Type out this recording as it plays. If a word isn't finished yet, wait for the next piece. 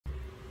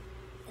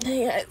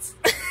Hey guys.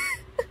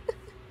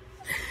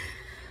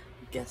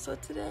 Guess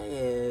what today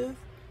is?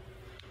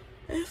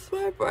 It's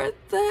my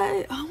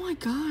birthday. Oh my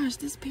gosh,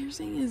 this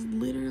piercing is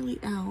literally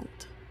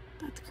out.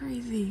 That's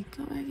crazy.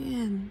 Go back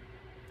in.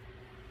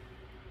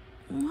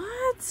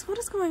 What? What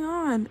is going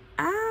on?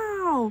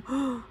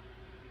 Ow.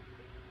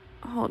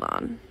 Hold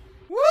on.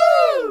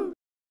 Woo!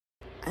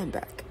 I'm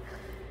back.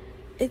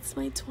 It's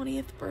my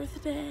 20th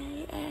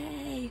birthday.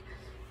 Hey.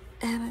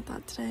 And I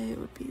thought today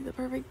would be the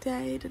perfect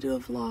day to do a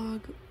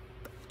vlog.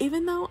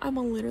 Even though I'm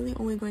literally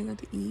only going out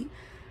to eat,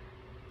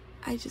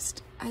 I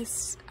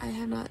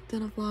have not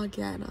done a vlog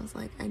yet, and I was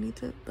like, I need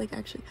to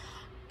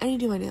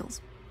do my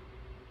nails.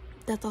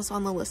 That's also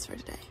on the list for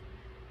today.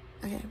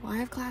 Okay, well I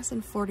have class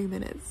in 40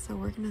 minutes, so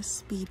we're gonna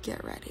speed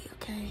get ready,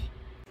 okay?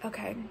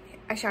 Okay,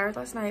 I showered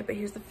last night, but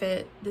here's the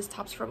fit. This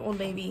top's from Old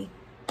Navy.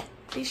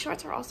 These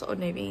shorts are also Old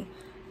Navy.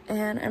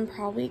 And I'm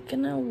probably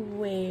gonna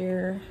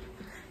wear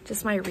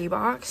just my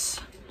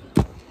Reeboks.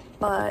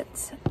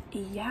 But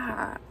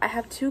yeah, I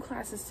have 2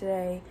 classes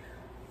today.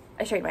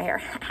 I straightened my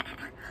hair.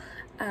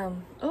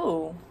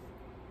 Oh,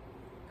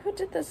 who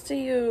did this to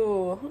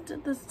you? Who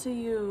did this to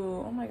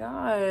you? Oh my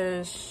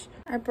gosh.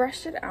 I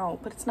brushed it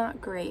out, but it's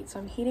not great. So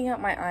I'm heating up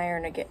my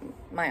iron again,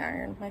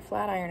 my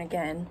flat iron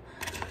again.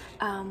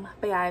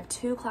 But yeah, I have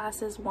 2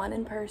 classes, one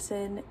in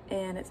person,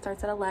 and it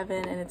starts at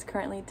 11, and it's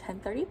currently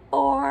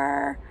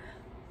 10:34.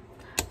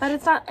 But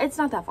it's not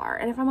that far.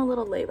 And if I'm a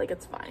little late, like,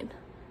 it's fine.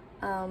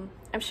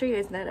 I'm sure you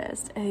guys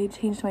noticed I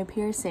changed my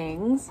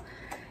piercings.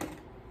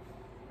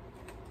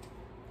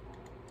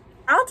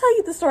 I'll tell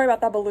you the story about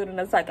that balloon in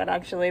a second,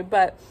 actually,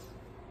 but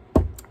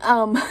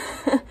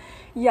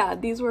yeah,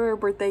 these were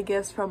birthday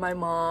gifts from my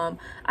mom.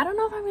 I don't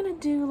know if I'm gonna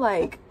do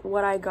like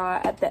what I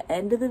got at the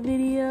end of the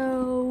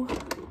video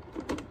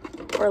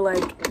or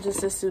like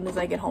just as soon as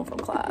I get home from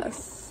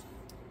class.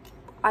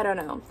 I don't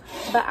know,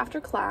 but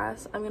after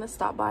class I'm gonna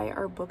stop by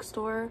our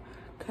bookstore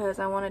because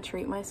I want to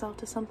treat myself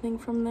to something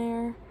from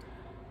there.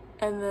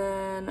 And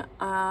then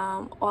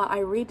well, I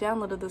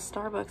re-downloaded the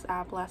Starbucks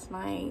app last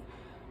night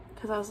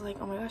because I was like,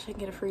 oh my gosh, I can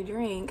get a free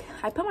drink.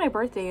 I put my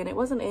birthday in. It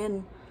wasn't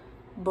in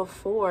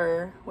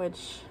before,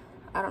 which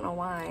I don't know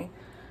why,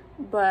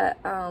 but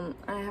I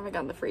haven't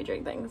gotten the free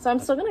drink thing, so I'm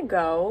still gonna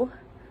go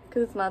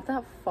because it's not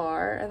that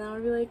far. And then I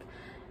would be like,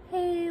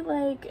 hey,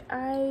 like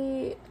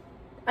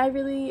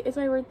it's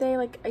my birthday,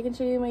 like I can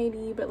show you my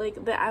ID, but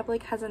like the app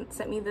like hasn't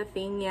sent me the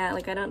thing yet.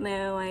 Like I don't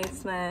know why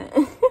it's not.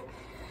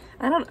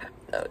 I don't know.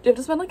 Do you have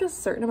to spend like a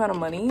certain amount of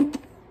money?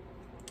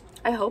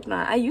 I hope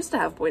not. I used to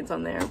have points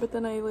on there, but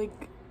then I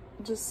like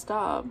just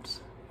stopped.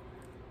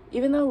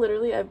 Even though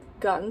literally I've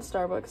gotten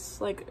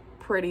Starbucks like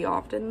pretty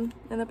often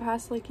in the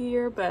past like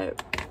year,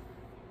 but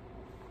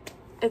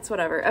it's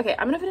whatever. Okay,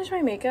 I'm gonna finish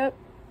my makeup.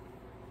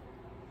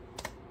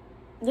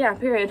 Yeah,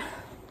 period.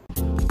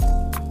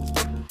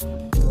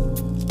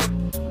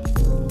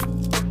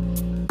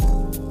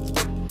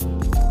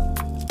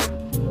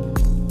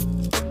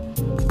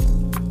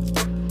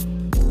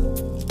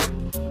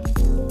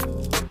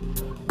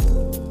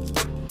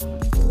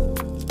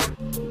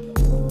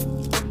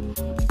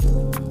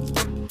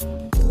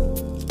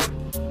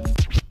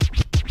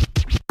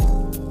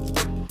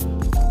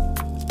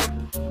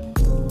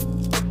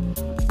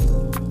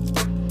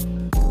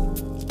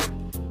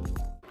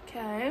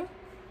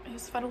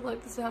 If I don't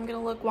look, this is how I'm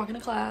gonna look walking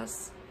to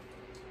class.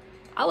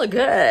 I look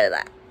good.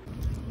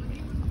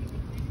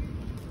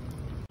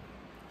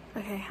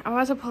 Okay, I'm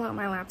about to pull out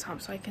my laptop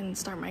so I can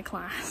start my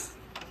class.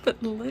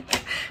 But look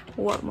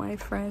what my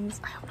friends,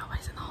 I hope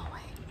nobody's in the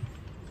hallway.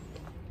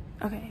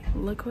 Okay,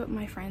 look what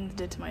my friends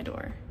did to my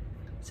door.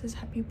 It says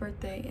happy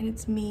birthday, and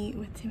it's me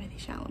with Timothée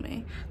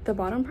Chalamet. The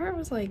bottom part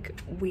was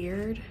like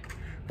weird,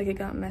 like it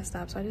got messed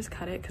up, so I just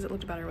cut it because it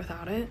looked better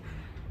without it.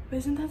 But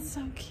isn't that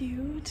so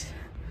cute?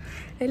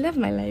 I love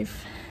my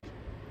life.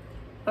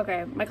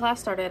 Okay, my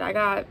class started.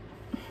 I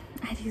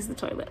had to use the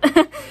toilet.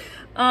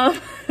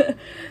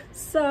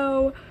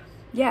 So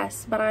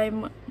yes, but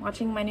I'm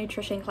watching my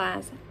nutrition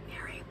class.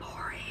 Very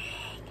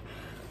boring,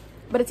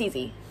 but it's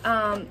easy.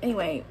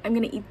 Anyway, I'm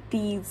gonna eat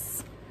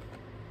these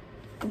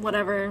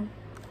whatever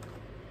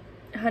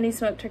honey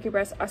smoked turkey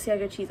breast,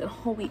 Asiago cheese, and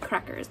whole wheat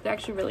crackers. They're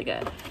actually really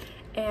good.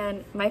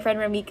 And my friend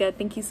Ramika,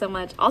 thank you so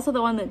much, also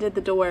the one that did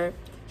the door,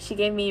 she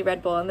gave me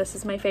Red Bull, and this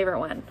is my favorite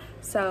one.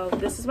 So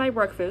this is my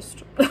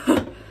breakfast.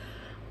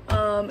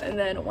 And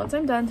then once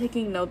I'm done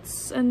taking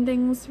notes and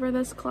things for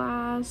this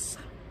class,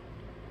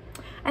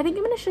 I think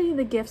I'm gonna show you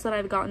the gifts that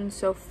I've gotten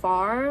so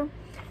far,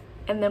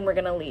 and then we're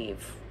gonna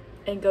leave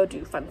and go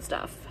do fun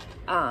stuff.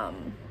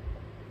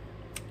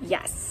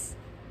 Yes,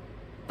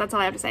 that's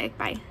all I have to say.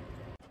 Bye.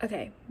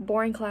 Okay,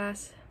 boring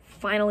class,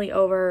 finally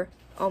over.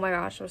 Oh my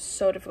gosh, it was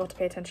so difficult to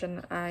pay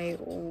attention. I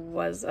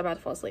was about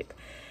to fall asleep.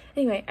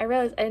 Anyway, I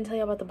realized I didn't tell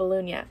you about the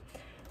balloon yet.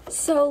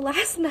 So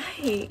last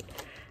night,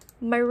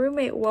 my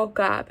roommate woke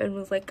up and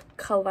was like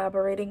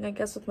collaborating, I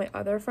guess, with my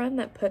other friend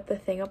that put the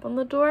thing up on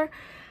the door.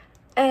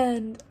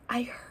 And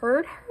I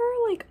heard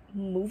her like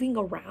moving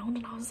around,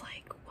 and I was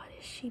like, what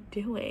is she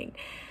doing?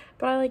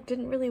 But I like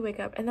didn't really wake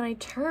up. And then I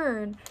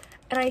turned,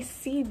 and I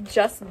see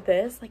just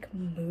this like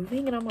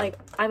moving, and I'm like,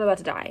 I'm about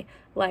to die.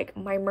 Like,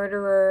 my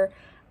murderer,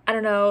 I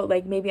don't know,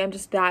 like maybe I'm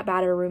just that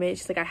bad of a roommate.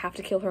 She's like, I have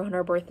to kill her on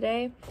her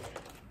birthday.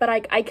 But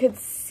I could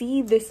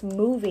see this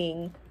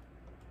moving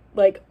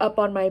like up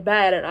on my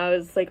bed, and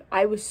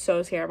I was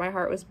so scared. My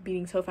heart was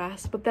beating so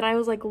fast. But then I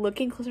was like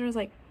looking closer, and I was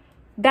like,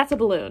 that's a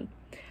balloon.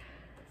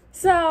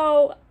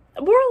 So,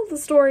 moral of the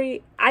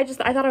story, I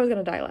thought I was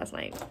gonna die last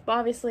night, but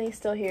obviously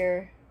still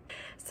here.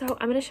 So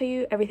I'm gonna show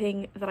you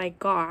everything that I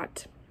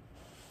got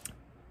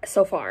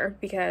so far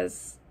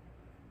because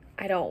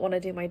I don't want to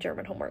do my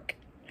German homework.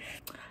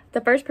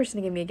 The first person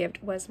to give me a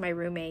gift was my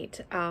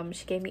roommate.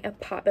 She gave me a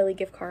Potbelly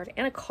gift card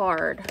and a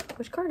card.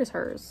 Which card is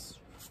hers?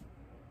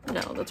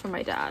 No, that's from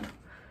my dad.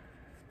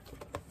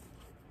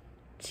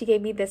 She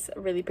gave me this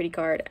really pretty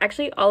card.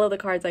 Actually, all of the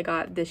cards I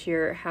got this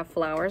year have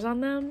flowers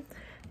on them.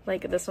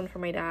 Like this one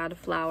from my dad,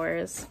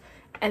 flowers.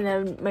 And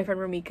then my friend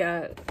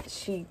Ramika,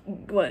 she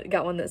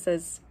got one that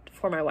says,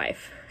 for my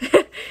wife.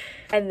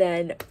 And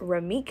then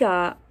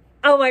Ramika,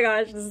 oh my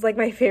gosh, this is like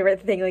my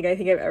favorite thing like I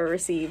think I've ever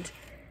received.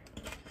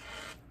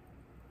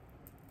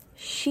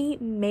 She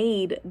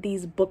made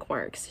these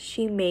bookmarks.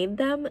 She made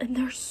them and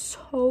they're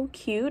so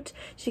cute.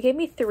 She gave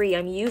me 3.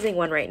 I'm using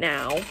one right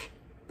now.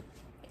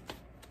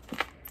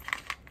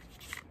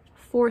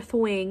 Fourth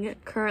Wing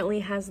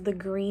currently has the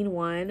green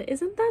one.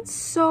 Isn't that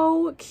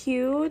so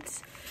cute?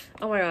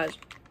 Oh my gosh.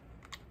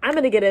 I'm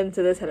gonna get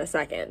into this in a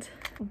second.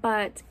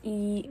 But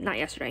not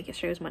yesterday.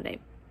 Yesterday was Monday.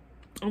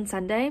 On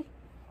Sunday,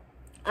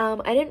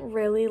 I didn't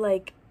really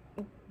like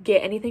get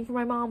anything for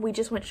my mom. We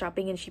just went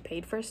shopping and she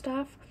paid for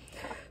stuff.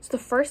 So the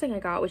first thing I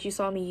got, which you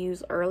saw me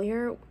use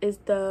earlier, is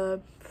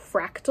the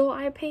Fractal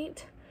eye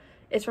paint.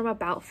 It's from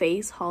About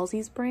Face,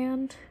 Halsey's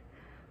brand.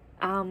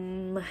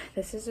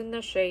 This is in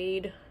the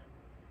shade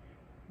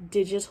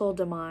Digital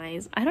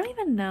Demise. I don't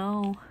even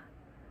know.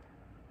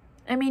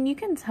 I mean, you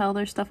can tell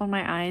there's stuff on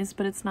my eyes,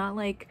 but it's not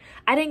like,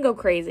 I didn't go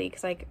crazy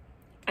because like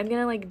I'm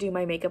gonna like do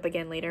my makeup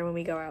again later when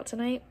we go out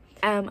tonight.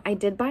 I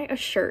did buy a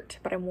shirt,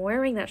 but I'm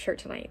wearing that shirt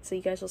tonight, so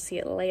you guys will see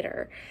it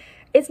later.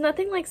 It's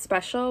nothing like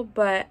special,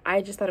 but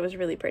I just thought it was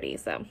really pretty,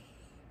 so.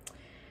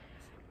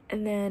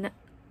 And then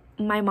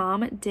my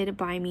mom did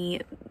buy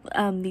me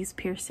these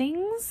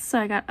piercings. So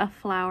I got a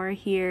flower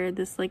here,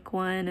 this like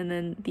one, and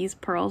then these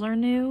pearls are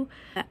new.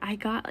 I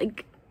got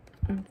like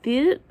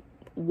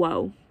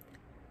whoa.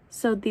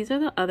 So these are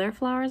the other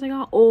flowers I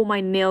got. Oh,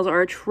 my nails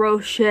are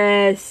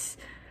atrocious.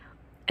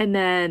 And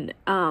then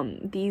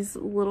these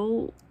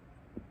little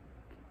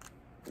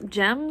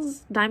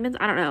gems, diamonds,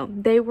 I don't know.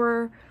 They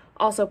were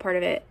also part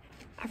of it.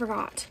 I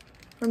forgot.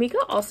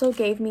 Ramika also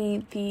gave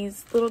me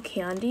these little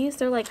candies.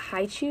 They're like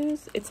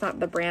Hi-Chews. It's not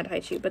the brand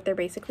Hi-Chew, but they're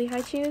basically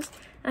Hi-Chews.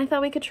 And I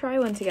thought we could try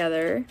one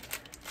together.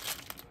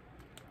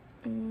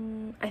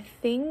 I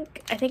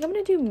think I'm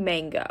gonna do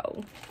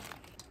mango.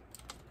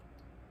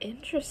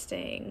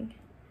 Interesting.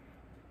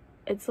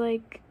 It's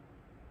like,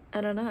 I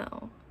don't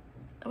know.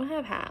 I'm gonna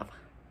have half.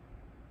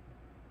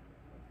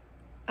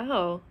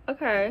 Oh,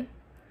 okay.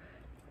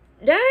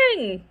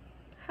 Dang!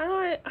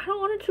 I don't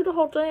want to chew the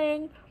whole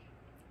thing.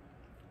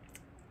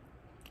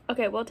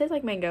 Okay, well, it tastes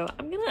like mango.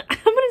 I'm gonna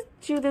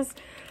chew this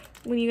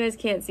when you guys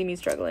can't see me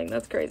struggling.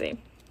 That's crazy.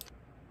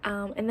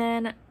 And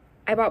then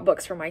I bought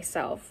books for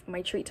myself,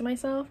 my treat to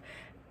myself.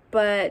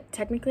 But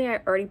technically,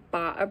 I already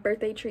bought a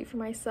birthday treat for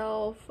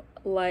myself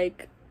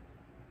like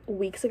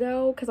weeks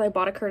ago because I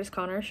bought a Curtis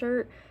Connor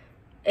shirt.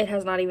 It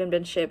has not even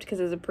been shipped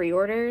because it's a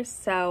pre-order.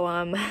 So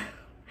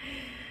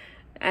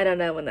I don't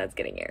know when that's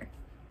getting here.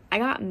 I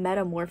got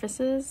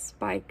Metamorphoses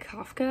by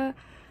Kafka.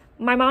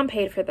 My mom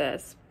paid for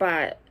this,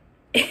 but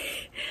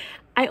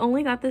I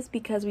only got this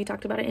because we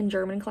talked about it in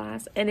German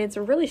class and it's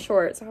really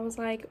short. So I was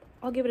like,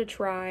 I'll give it a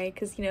try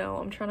because, you know,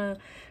 I'm trying to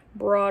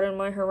broaden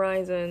my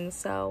horizons.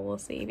 So we'll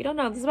see. If you don't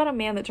know, this is about a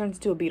man that turns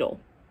into a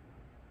beetle.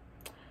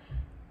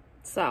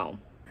 So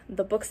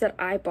the books that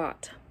I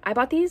bought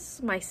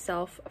these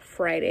myself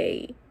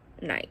Friday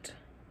night.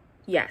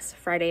 Yes,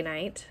 Friday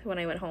night when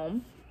I went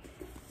home.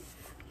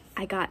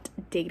 I got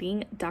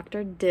Dating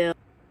Dr. Dill.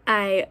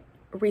 I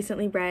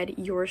recently read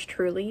Yours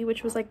Truly,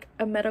 which was like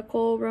a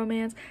medical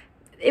romance.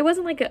 It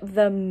wasn't like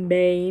the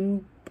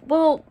main,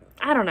 well,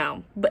 I don't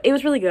know, but it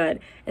was really good.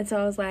 And so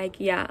I was like,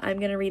 yeah, I'm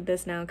gonna read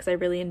this now because I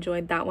really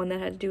enjoyed that one that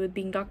had to do with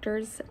being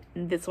doctors.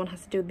 And this one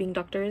has to do with being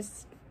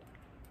doctors.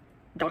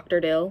 Dr.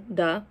 Dill,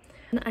 duh.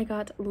 And I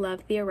got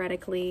Love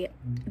Theoretically.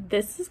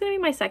 This is gonna be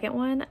my second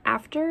one.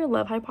 After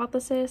Love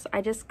Hypothesis,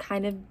 I just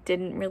kind of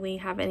didn't really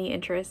have any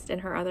interest in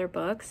her other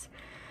books.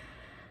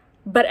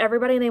 But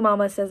everybody and their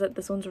mama says that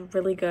this one's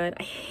really good.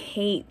 I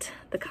hate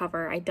the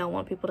cover. I don't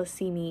want people to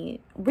see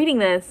me reading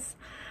this,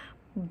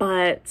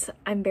 but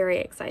I'm very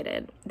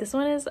excited. This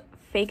one is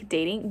fake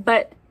dating,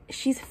 but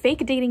she's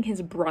fake dating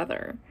his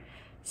brother.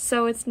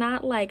 So it's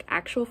not like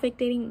actual fake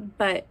dating,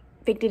 but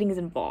fake dating is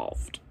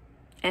involved.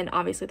 And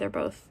obviously they're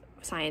both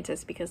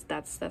scientists because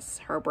that's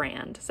her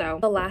brand. So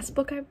the last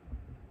book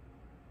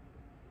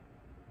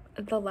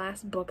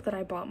that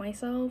I bought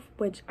myself,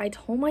 which I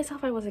told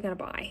myself I wasn't gonna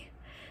buy,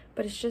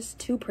 but it's just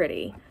too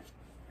pretty.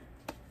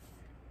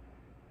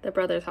 The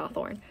Brothers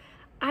Hawthorne.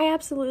 I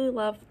absolutely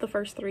love the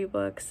first 3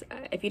 books.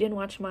 If you didn't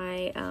watch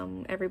my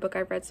every book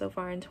I've read so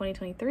far in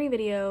 2023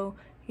 video,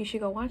 you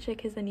should go watch it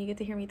because then you get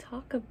to hear me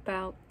talk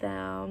about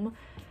them.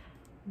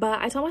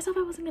 But I told myself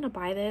I wasn't gonna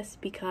buy this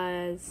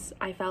because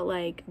I felt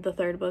like the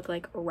 3rd book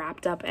like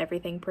wrapped up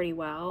everything pretty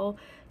well.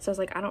 So I was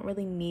like, I don't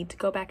really need to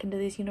go back into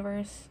this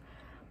universe.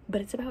 But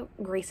it's about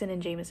Grayson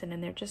and Jameson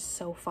and they're just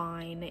so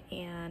fine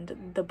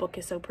and the book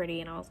is so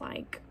pretty, and I was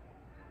like,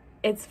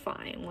 it's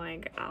fine,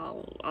 like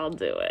I'll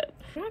do it.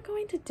 I'm not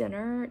going to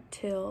dinner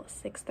till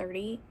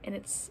 6:30 and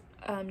it's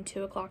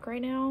 2 o'clock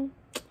right now,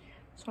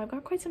 so I've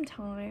got quite some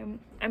time.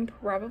 I'm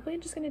probably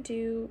just gonna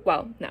do,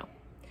 well, no,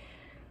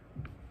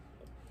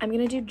 I'm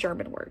gonna do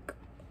German work.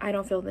 I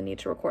don't feel the need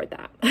to record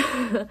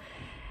that.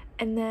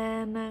 And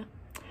then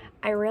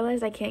I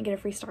realized I can't get a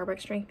free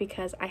Starbucks drink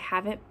because I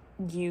haven't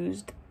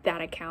used that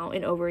account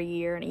in over a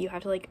year, and you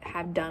have to like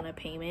have done a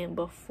payment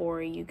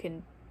before you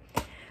can.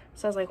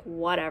 So I was like,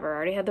 whatever. I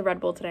already had the Red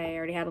Bull today. I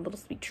already had a little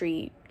sweet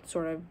treat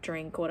sort of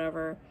drink,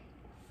 whatever.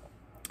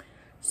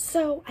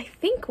 So I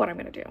think what I'm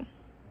gonna do, I'm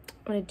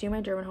gonna do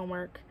my German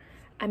homework.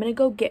 I'm gonna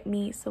go get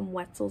me some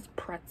Wetzel's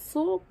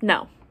pretzel.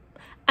 No,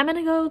 I'm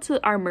gonna go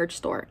to our merch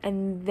store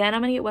and then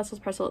I'm gonna get Wetzel's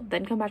pretzel,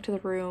 then come back to the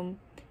room.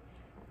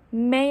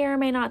 May or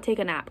may not take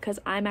a nap because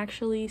I'm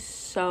actually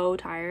so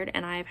tired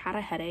and I've had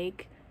a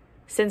headache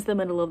since the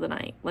middle of the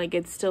night. Like,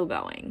 it's still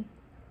going.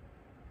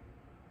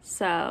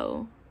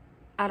 So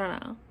I don't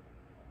know.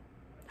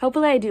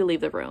 Hopefully I do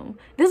leave the room.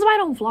 This is why I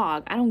don't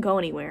vlog. I don't go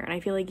anywhere. And I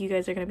feel like you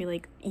guys are gonna be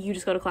like, you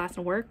just go to class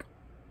and work?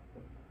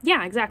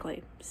 Yeah,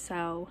 exactly.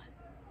 So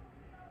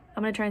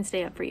I'm gonna try and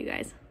stay up for you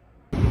guys.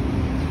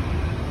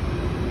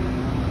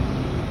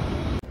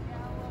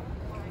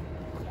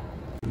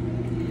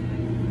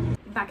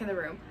 Back in the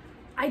room.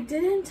 I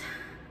didn't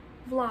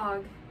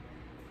vlog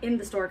in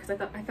the store because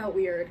I felt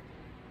weird.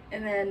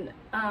 And then,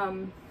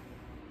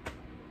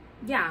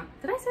 yeah.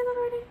 Did I say that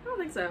already? I don't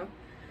think so.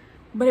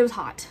 But it was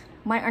hot.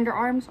 My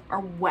underarms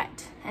are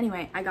wet.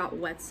 Anyway, I got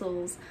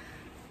Wetzel's.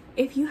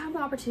 If you have the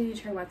opportunity to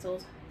try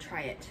Wetzel's,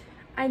 try it.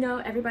 I know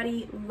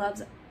everybody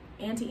loves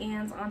Auntie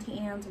Anne's,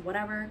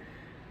 whatever.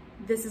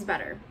 This is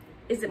better.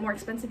 Is it more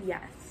expensive?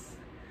 Yes.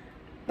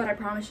 But I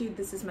promise you,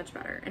 this is much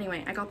better.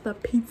 Anyway, I got the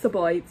pizza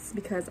bites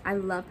because I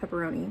love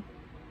pepperoni.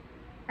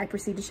 I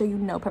proceed to show you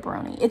no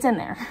pepperoni. It's in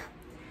there.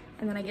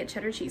 And then I get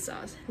cheddar cheese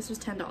sauce. This was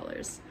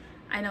 $10.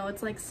 I know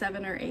it's like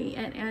 7 or 8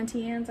 at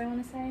Auntie Anne's, I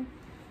want to say.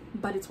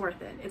 But it's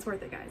worth it. It's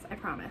worth it, guys. I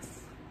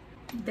promise.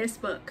 This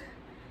book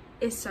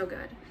is so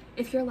good.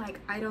 If you're like,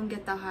 I don't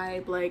get the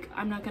hype, like,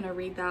 I'm not gonna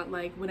read that,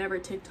 like, whenever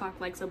TikTok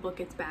likes a book,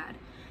 it's bad.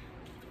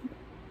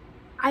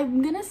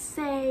 I'm gonna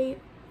say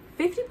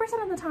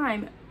 50% of the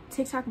time,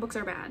 TikTok books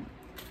are bad.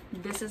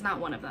 This is not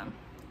one of them.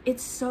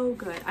 It's so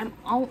good. I'm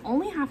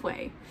only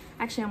halfway.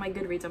 Actually, on my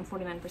Goodreads, I'm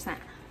 49%.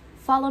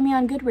 Follow me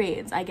on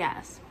Goodreads, I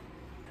guess.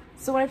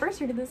 So when I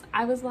first read this,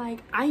 I was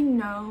like, I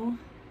know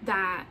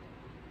that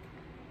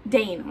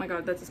Dane, oh my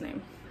god, that's his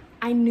name.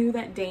 I knew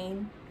that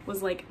Dane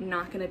was like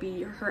not gonna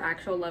be her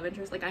actual love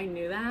interest. Like, I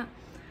knew that.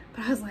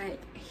 But I was like,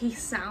 he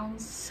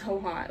sounds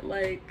so hot.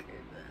 Like,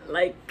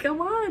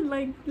 come on,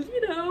 like,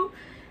 you know.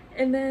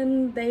 And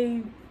then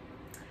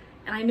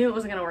and I knew it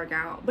wasn't gonna work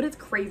out. But it's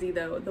crazy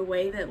though, the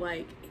way that,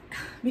 like,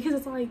 because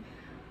it's like,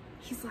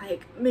 he's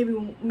like, maybe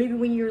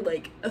when you're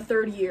like a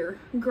 3rd year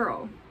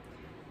girl,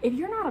 if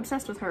you're not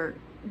obsessed with her,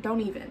 don't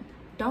even.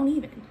 But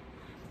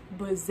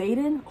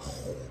Xaden,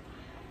 oh,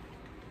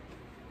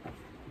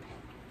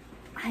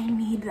 I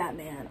need that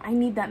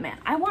man.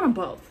 I want them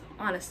both,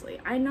 honestly.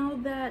 I know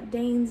that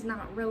Dane's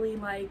not really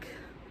like,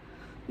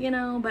 you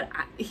know, but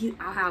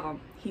I'll have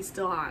him. He's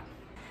still hot.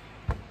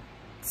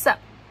 So,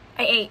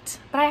 I ate,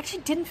 but I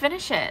actually didn't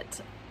finish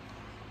it.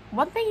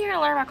 One thing you're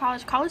gonna learn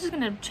about college is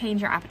gonna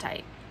change your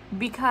appetite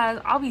because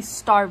I'll be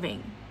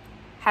starving.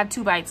 Have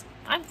 2 bites.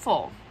 I'm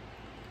full.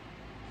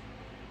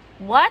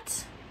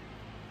 What?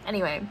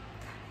 Anyway,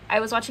 I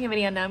was watching a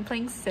video, now I'm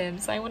playing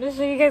Sims, so I want to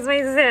show you guys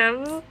my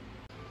Sims.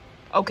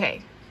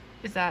 Okay.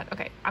 Is that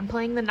okay? I'm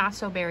playing the Not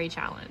So Berry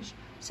challenge.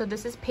 So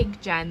this is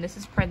Pink Jen, this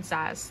is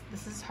Princess,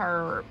 this is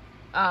her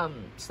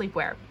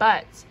sleepwear,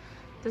 but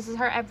this is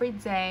her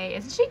everyday.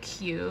 Isn't she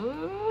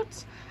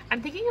cute?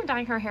 I'm thinking of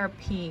dyeing her hair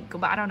pink,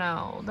 but I don't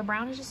know. The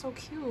brown is just so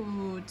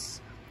cute.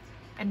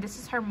 And this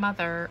is her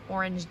mother,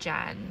 Orange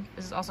Jen.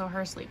 This is also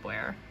her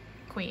sleepwear.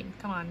 Queen,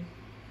 come on.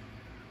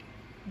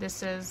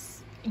 This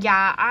is,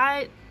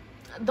 yeah,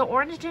 the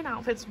Orange Jen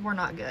outfits were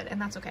not good,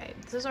 and that's okay.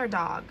 This is our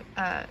dog,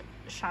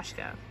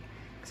 Shashka,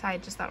 because I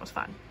just thought it was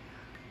fun.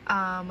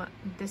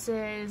 This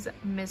is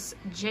Miss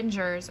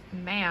Ginger's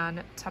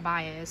man,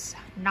 Tobias.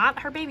 Not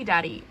her baby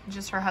daddy,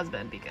 just her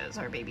husband, because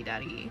her baby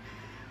daddy,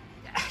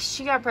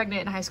 she got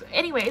pregnant in high school.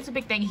 Anyway, it's a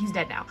big thing. He's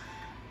dead now.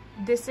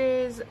 This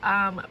is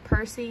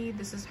Percy.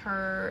 This is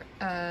her,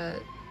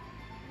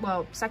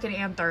 well, 2nd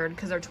and 3rd,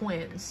 because they're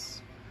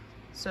twins.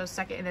 So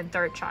 2nd and then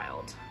 3rd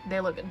child.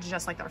 They look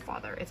just like their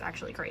father. It's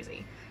actually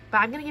crazy. But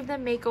I'm going to give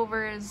them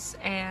makeovers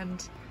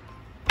and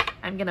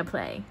I'm going to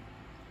play.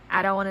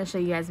 I don't want to show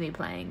you guys me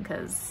playing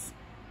because,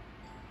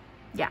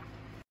 yeah.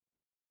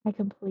 I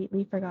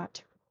completely forgot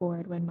to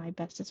record when my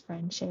bestest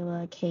friend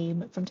Shayla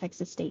came from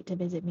Texas State to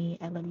visit me.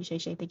 I love you, Shay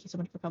Shay. Thank you so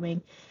much for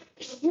coming.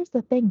 Here's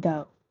the thing,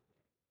 though.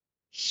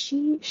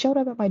 She showed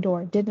up at my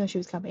door, didn't know she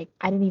was coming.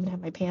 I didn't even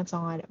have my pants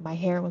on. My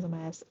hair was a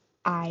mess.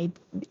 I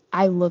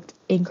I looked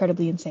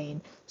incredibly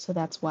insane. So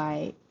that's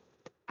why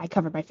I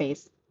covered my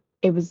face.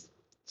 It was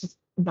just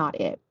not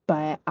it.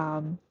 But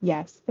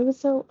yes, it was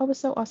so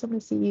awesome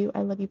to see you.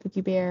 I love you,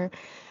 Pookie Bear.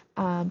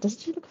 Doesn't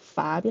she look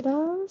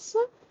fabulous?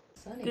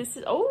 Sunny. This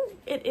is, oh,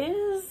 it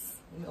is.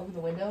 Let me open the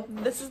window.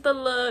 This is the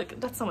look.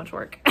 That's so much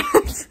work.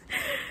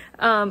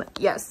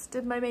 Yes,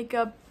 did my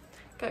makeup,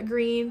 got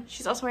green.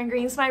 She's also wearing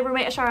green. It's my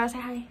roommate, Ashara. Say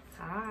hi.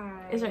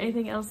 Hi. Is there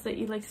anything else that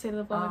you'd like to say to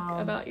the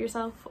vlog about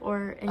yourself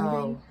or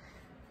anything?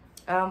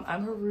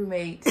 I'm her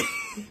roommate.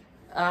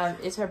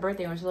 It's her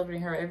birthday. We're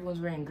celebrating her. Everyone's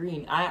wearing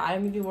green.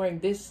 I'm even wearing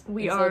this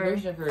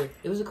celebration of her.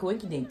 It was a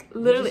coincidence.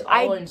 Literally,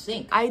 all in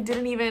sync. I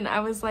didn't even.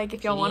 I was like,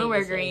 if y'all want to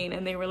wear green,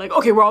 and they were like,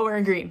 okay, we're all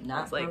wearing green.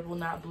 Not purple,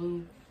 not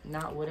blue,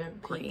 not whatever.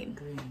 Green.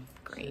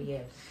 So,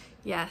 yes.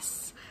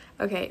 Yes.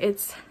 Okay,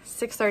 it's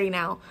 6:30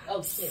 now.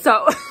 Oh shit.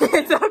 So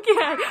it's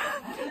okay.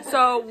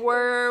 So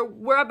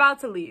we're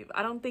about to leave.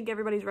 I don't think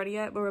everybody's ready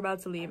yet, but we're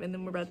about to leave, and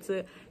then we're about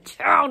to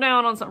chow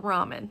down on some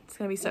ramen. It's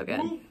gonna be so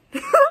good.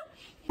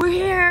 We're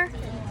here.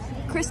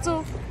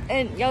 Crystal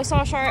and y'all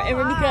saw Shara and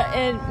Ramika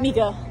and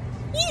Mika.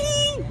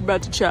 Yee!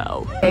 About to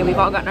chow. Okay, we've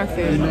all gotten our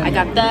food. I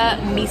got the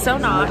miso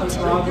knot.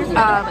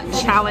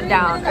 Chowing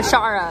down.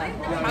 Ashara,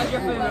 how's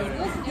your food?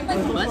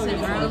 Busted,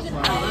 bro.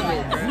 I love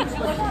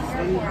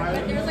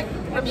it.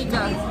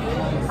 Ramika,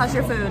 how's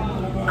your food?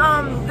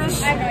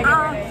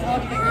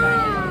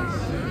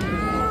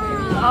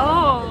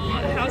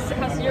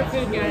 How's your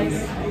food, guys?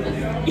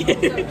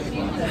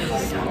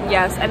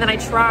 Yes, and then I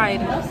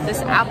tried this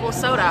apple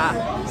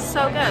soda.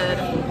 So good.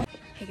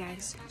 Hey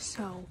guys,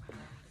 so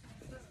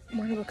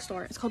we're in a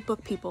bookstore. It's called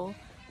Book People.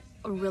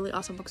 A really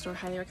awesome bookstore,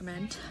 highly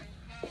recommend.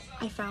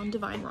 I found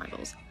Divine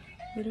Rivals.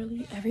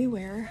 Literally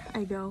everywhere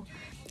I go,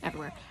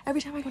 everywhere.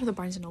 Every time I go to the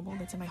Barnes & Noble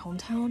that's in my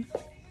hometown,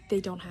 they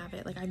don't have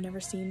it. Like, I've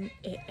never seen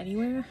it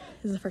anywhere.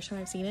 This is the first time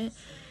I've seen it.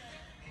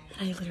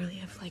 And I literally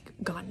have like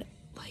gotten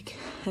like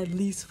at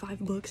least 5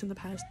 books in the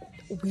past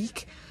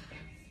week.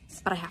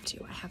 But I have to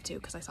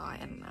because I saw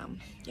it, and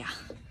yeah.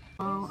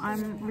 Well,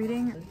 I'm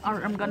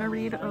gonna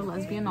read a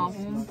lesbian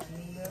novel,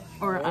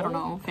 or I don't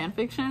know, fan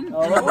fiction.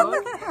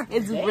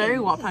 It's very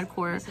Wattpad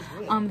core.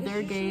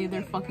 They're gay,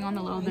 they're fucking on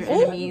the low, they're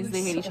enemies,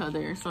 they hate each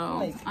other,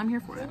 so I'm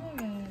here for it.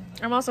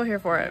 I'm also here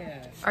for it.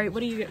 All right,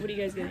 what are you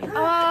guys getting?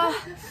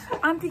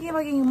 I'm thinking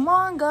about getting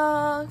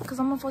manga because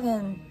I'm a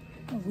fucking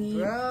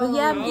weeb. But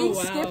yeah, I'm getting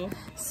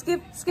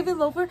Skip and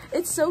Loafer.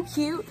 It's so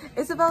cute.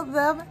 It's about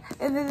them,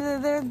 and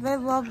they're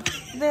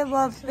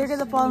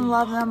gonna fall in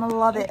love, and I'm gonna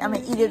love it. I'm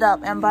gonna eat it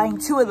up, and I'm buying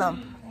 2 of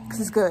them because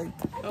it's good.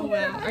 Oh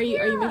wow! Are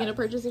you making a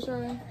purchase,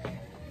 Ashara?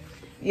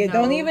 Yeah, No,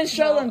 don't even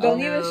show them. Don't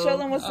no. even show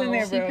them what's in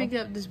there, She bro. picked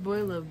up this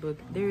boy love book.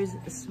 There is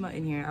a smut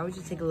in here. I would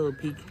just take a little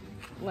peek.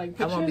 Like,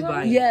 I won't be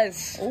buying.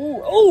 Yes.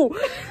 Oh!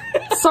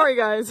 Sorry,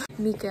 guys.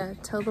 Mika,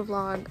 tell the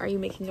vlog. Are you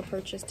making a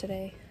purchase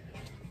today?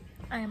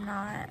 I am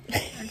not,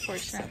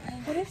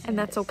 unfortunately. And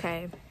that's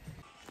okay.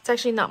 It's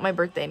actually not my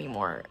birthday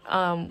anymore.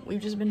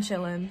 We've just been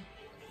chilling.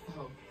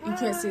 You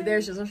can't see.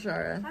 There's just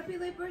Ashara. Happy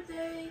late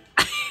birthday.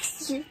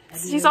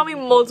 She saw me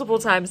multiple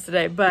times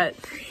today, but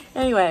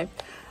anyway,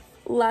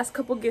 last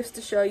couple gifts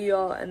to show you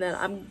all, and then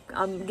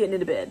I'm getting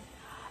into bed.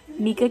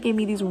 Mika gave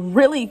me these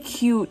really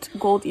cute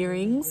gold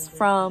earrings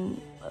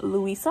from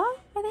Louisa,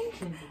 I think,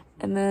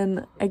 and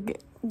then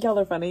y'all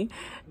are funny.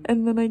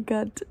 And then I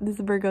got this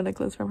Virgo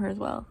necklace from her as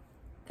well.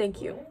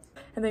 Thank you.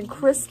 And then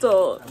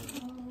Crystal,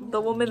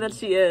 the woman that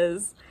she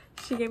is,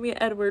 she gave me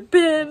an Edward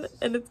pin,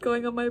 and it's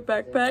going on my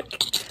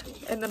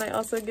backpack. And then I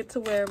also get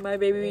to wear my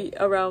baby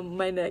around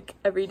my neck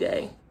every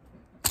day.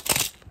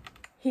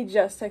 He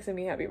just texted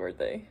me happy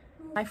birthday.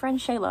 My friend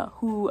Shayla,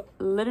 who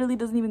literally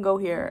doesn't even go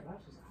here,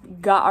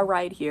 got a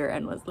ride here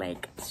and was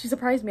like, she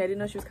surprised me. I didn't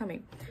know she was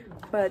coming.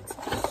 But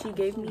she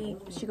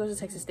goes to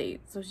Texas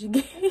State, so she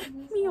gave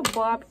me a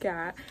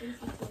bobcat.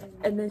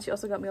 And then she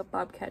also got me a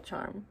bobcat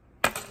charm.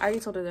 I already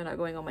told her they're not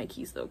going on my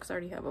keys though, because I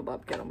already have a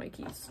bobcat on my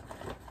keys.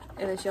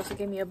 And then she also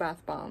gave me a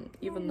bath bomb,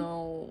 even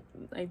though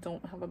I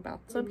don't have a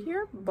bathtub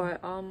here, but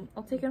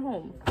I'll take it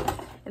home.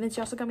 And then she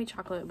also got me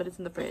chocolate, but it's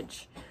in the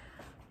fridge.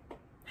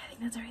 I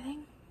think that's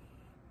everything.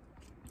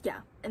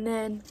 Yeah. And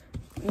then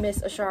Miss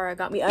Ashara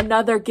got me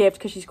another gift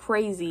because she's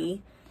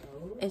crazy,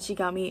 and she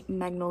got me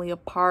Magnolia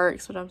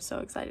Parks, which I'm so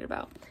excited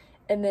about.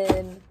 And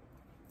then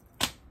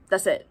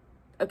that's it.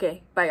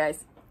 Okay, bye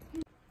guys.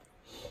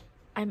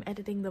 I'm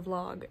editing the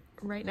vlog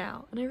right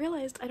now, and I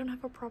realized I don't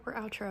have a proper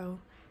outro.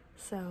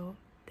 So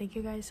thank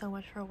you guys so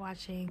much for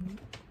watching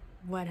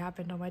what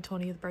happened on my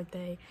 20th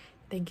birthday.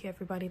 Thank you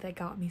everybody that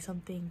got me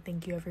something.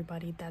 Thank you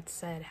everybody that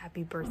said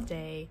happy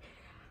birthday.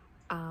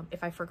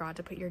 If I forgot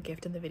to put your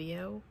gift in the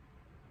video,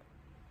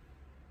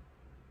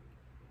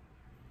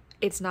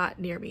 it's not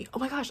near me. Oh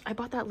my gosh, I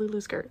bought that Lulu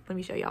skirt. Let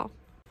me show y'all.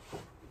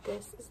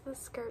 This is the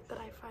skirt that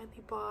I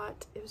finally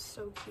bought. It was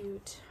so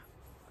cute.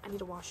 I need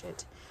to wash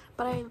it.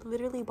 But I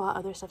literally bought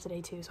other stuff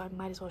today too, so I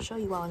might as well show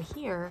you while I'm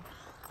here.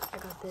 I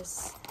got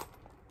this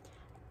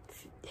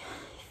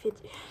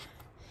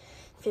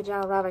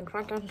Fidel Robin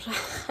Cracker.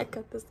 I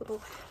got this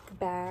little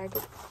bag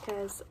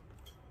because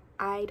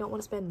I don't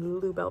want to spend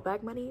Lulu belt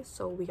bag money,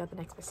 so we got the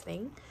next best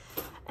thing.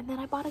 And then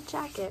I bought a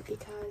jacket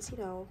because, you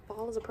know,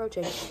 fall is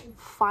approaching.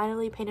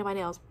 Finally painted my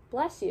nails.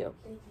 Bless you.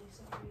 Thank you.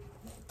 Sorry.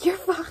 You're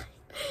fine.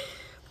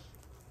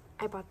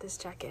 I bought this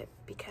jacket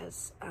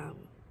because I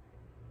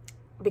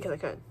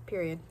could,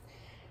 period.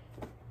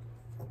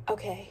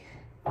 Okay,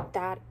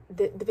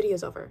 the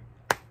video's over.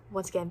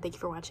 Once again, thank you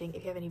for watching.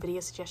 If you have any video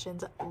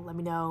suggestions, let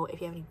me know.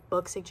 If you have any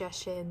book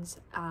suggestions,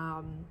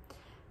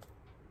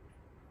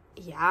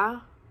 yeah.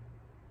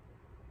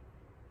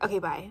 Okay,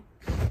 bye.